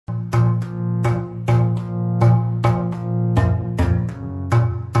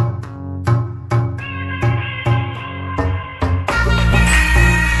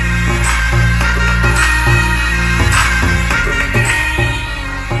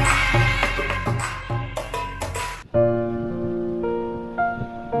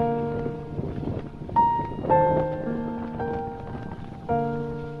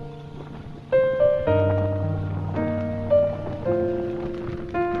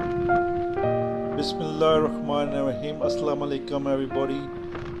Bismillahirrahmanirrahim. Assalamu alaikum everybody.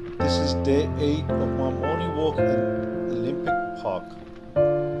 This is day 8 of my morning walk in Olympic Park.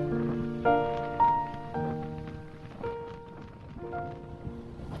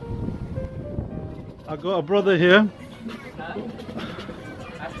 I got a brother here,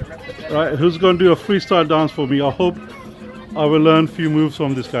 right, who's going to do a freestyle dance for me. I hope I will learn a few moves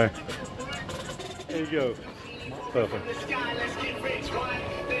from this guy. There you go. Perfect.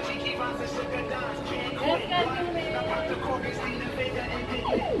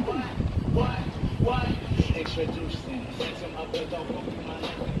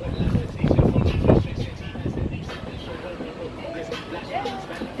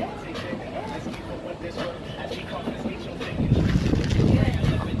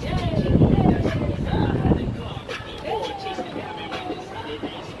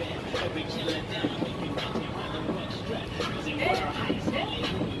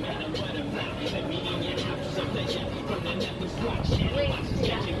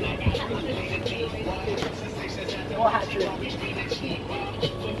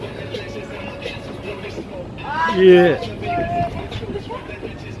 Yeah.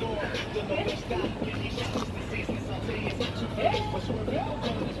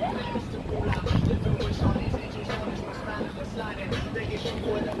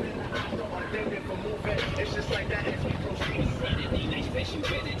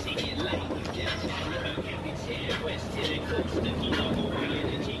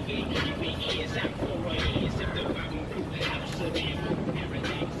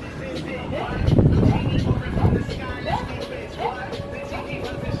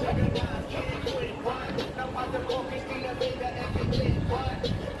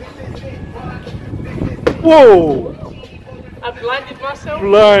 Whoa! I blinded myself.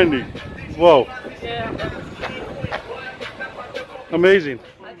 Blinding. Whoa. Yeah. Amazing.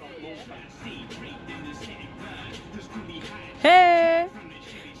 Hey!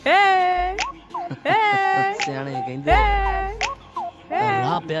 Hey! Hey! ਸਿਆਣੇ ਕਹਿੰਦੇ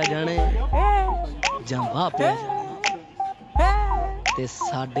ਰਾਹ ਪਿਆ ਜਾਣੇ ਜਾਂ ਵਾਹ ਪਿਆ ਜਾਣੇ ਤੇ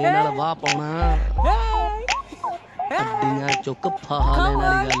ਸਾਡੇ ਨਾਲ ਵਾਹ ਪਾਉਣਾ ਅੱਡੀਆਂ ਚੁੱਕ ਫਾਹਾ ਲੈਣ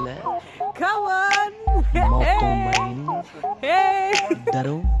ਵਾਲੀ ਗੱਲ ਹੈ ਮੌਤੋਂ ਮਰੇ ਨਹੀਂ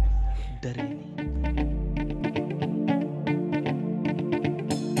ਡਰੋ ਡਰੇ ਨਹੀਂ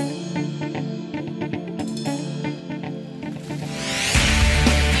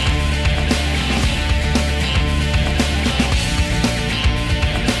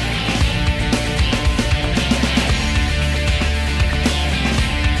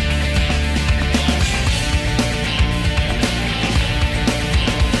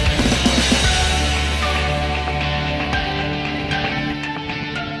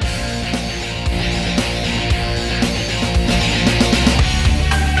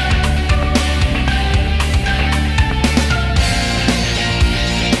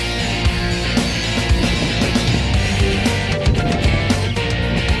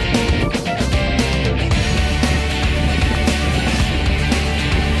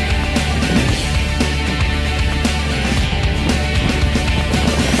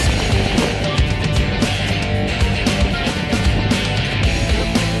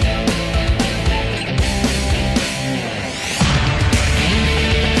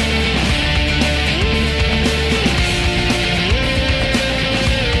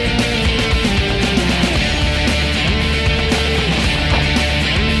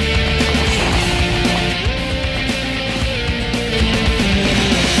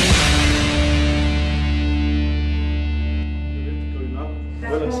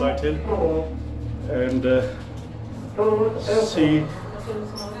Well excited and see.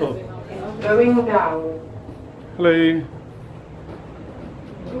 Oh. Going down. Hello.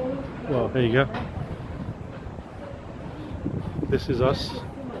 Well, there you go. This is us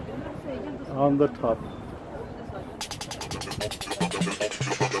on the top.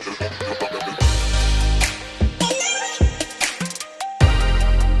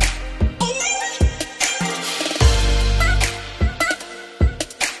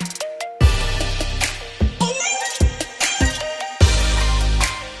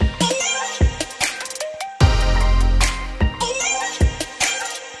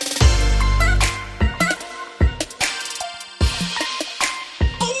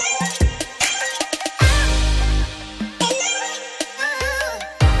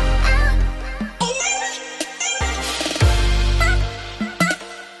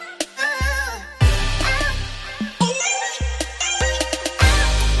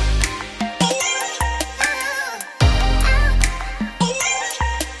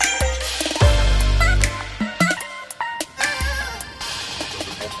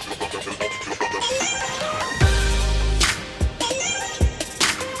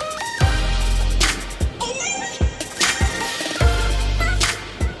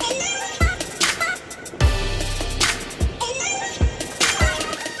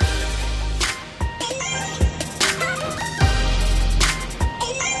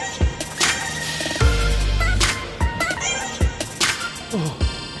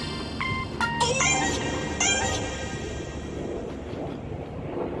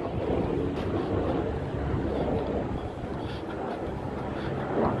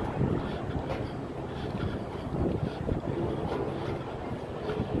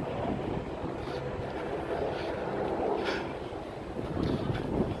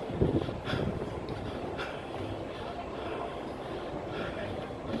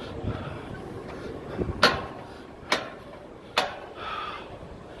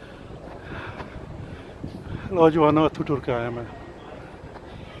 नौजवानों अथू टुर के आया मैं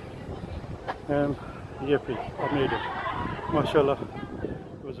and ये फिर I made it माशाल्लाह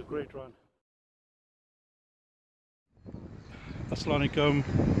it was a great run. Assalamu alaikum.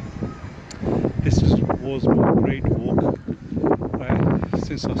 This was a great walk right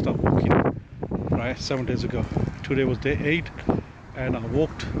since I started walking right 7 days ago. Today was day 8 and I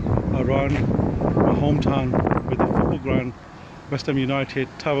walked around my hometown with the football ground, West Ham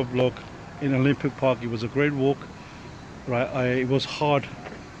United Tower block in Olympic Park. It was a great walk right. It was hard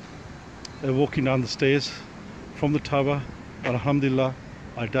walking down the stairs from the tower. Alhamdulillah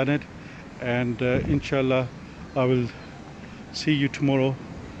I done it, and inshallah I will see you tomorrow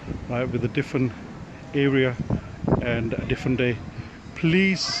right with a different area and a different day.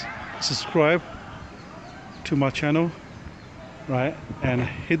 Please subscribe to my channel right and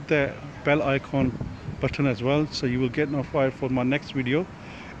hit the bell icon button as well, so you will get notified for my next video.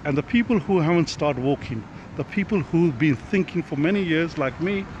 And the people who haven't started walking, the people who've been thinking for many years like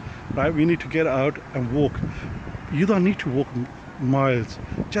me, right, we need to get out and walk. You don't need to walk miles,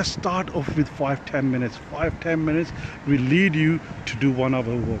 just start off with 5-10 minutes. 5-10 minutes will lead you to do 1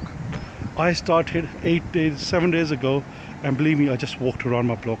 hour walk. I started 7 days ago, and believe me, I just walked around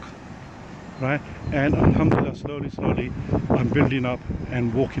my block right, and alhamdulillah slowly I'm building up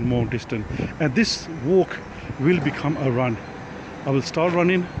and walking more distant, and this walk will become a run. I will start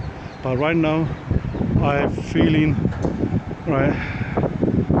running, but right now I'm feeling right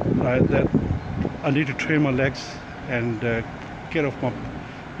that I need to train my legs and get off my,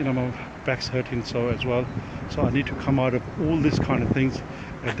 my back's hurting so as well, so I need to come out of all this kind of things,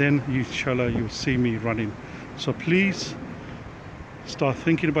 and then inshallah you'll see me running. So please start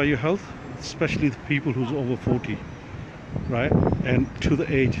thinking about your health, especially the people who's over 40 right, and to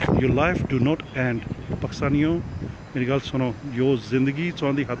the age. Your life do not end. Pakistaniyo मेरी गल सुनो, जो ज़िंदगी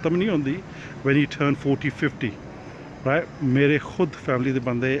चाहती ख़त्म नहीं होती when you turn 40-50 right. मेरे खुद फैमिली दे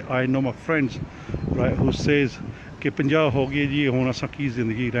बंदे, I know my friends right who says कि 50 हो गए जी हुण असां की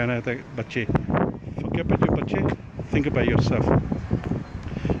ज़िंदगी रहना है, ते बच्चे forget about your बच्चे, think about yourself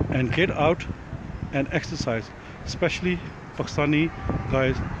and get out and exercise, especially Pakistani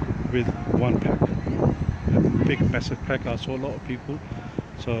guys with 1 pack, a big massive pack. I saw a lot of people,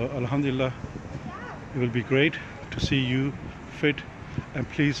 so alhamdulillah it will be great to see you fit. And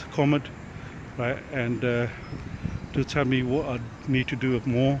please comment right, and do tell me what I need to do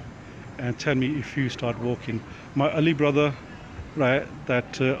more, and tell me if you start walking. My Ali brother right,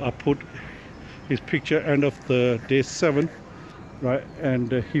 that I put his picture end of the day 7 right,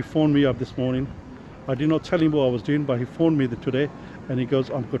 and he phoned me up this morning. I did not tell him what I was doing, but he phoned me today and he goes,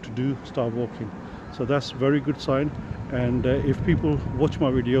 I'm going to start walking. So that's very good sign, and if people watch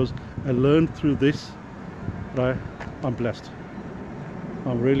my videos and learn through this right, I'm blessed.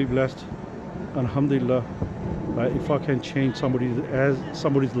 I'm really blessed, alhamdulillah right. If I can change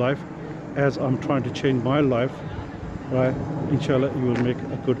somebody's life as I'm trying to change my life right, inshallah you will make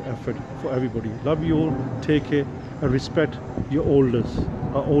a good effort for everybody. Love you all, take care, and respect your elders.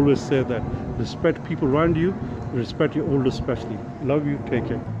 I always say that, respect people around you, respect your elders especially. Love you, take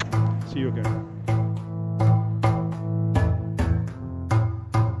care, see you again.